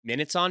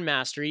Minutes on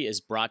Mastery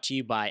is brought to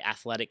you by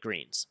Athletic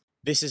Greens.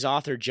 This is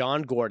author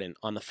John Gordon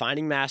on the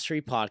Finding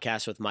Mastery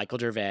podcast with Michael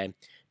Gervais,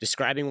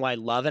 describing why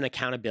love and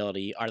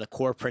accountability are the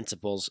core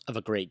principles of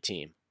a great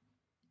team.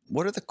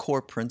 What are the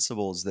core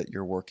principles that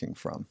you're working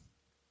from?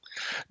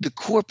 The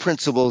core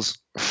principles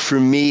for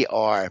me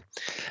are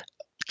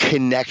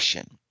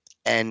connection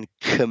and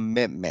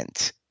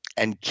commitment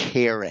and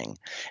caring,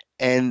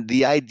 and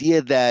the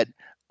idea that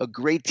a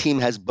great team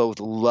has both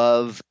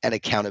love and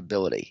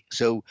accountability.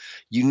 So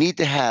you need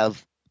to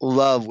have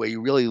love where you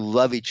really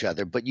love each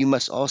other, but you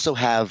must also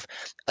have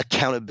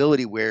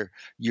accountability where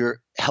you're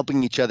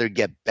helping each other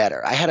get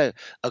better. I had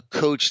a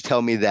coach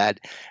tell me that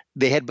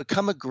they had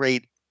become a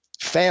great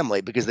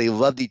family because they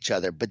loved each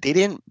other, but they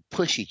didn't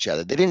push each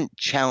other. They didn't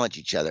challenge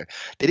each other.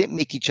 They didn't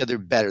make each other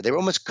better. They were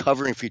almost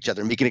covering for each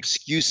other, making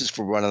excuses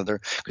for one another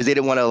because they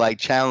didn't want to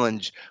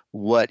challenge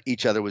what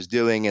each other was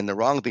doing and the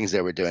wrong things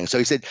they were doing. So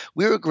he said,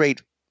 we were a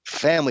great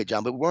family,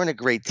 John, but we weren't a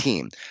great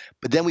team.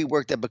 But then we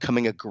worked at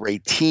becoming a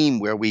great team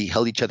where we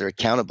held each other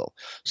accountable.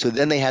 So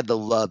then they had the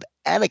love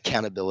and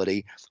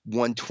accountability,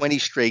 won 20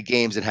 straight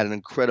games and had an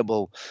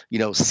incredible,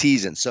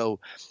 season. So,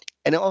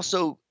 and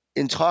also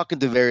in talking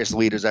to various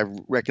leaders, I've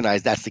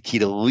recognized that's the key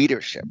to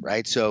leadership,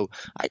 right? So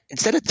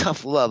instead of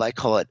tough love, I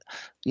call it,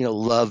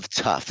 love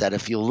tough, that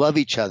if you love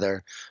each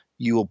other,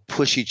 you will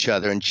push each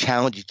other and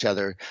challenge each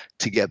other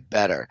to get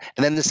better.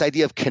 And then this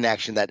idea of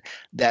connection that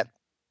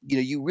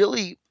you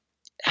really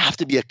have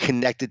to be a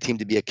connected team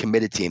to be a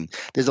committed team.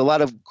 There's a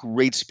lot of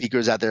great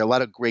speakers out there, a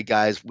lot of great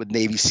guys with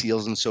Navy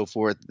SEALs and so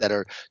forth that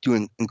are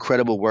doing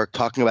incredible work,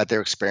 talking about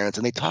their experience.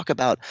 And they talk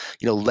about,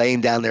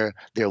 laying down their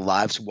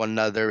lives for one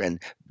another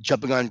and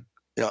jumping on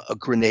a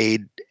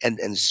grenade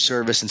and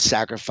service and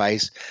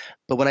sacrifice.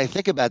 But when I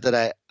think about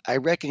that, I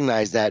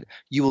recognize that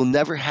you will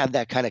never have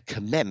that kind of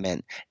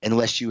commitment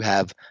unless you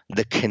have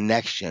the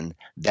connection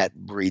that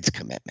breeds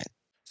commitment.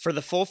 For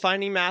the full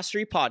Finding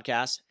Mastery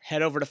podcast,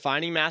 head over to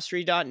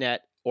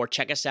findingmastery.net or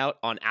check us out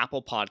on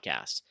Apple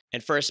Podcasts.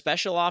 And for a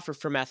special offer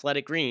from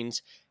Athletic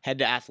Greens, head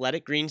to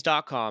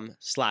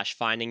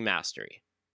athleticgreens.com/findingmastery.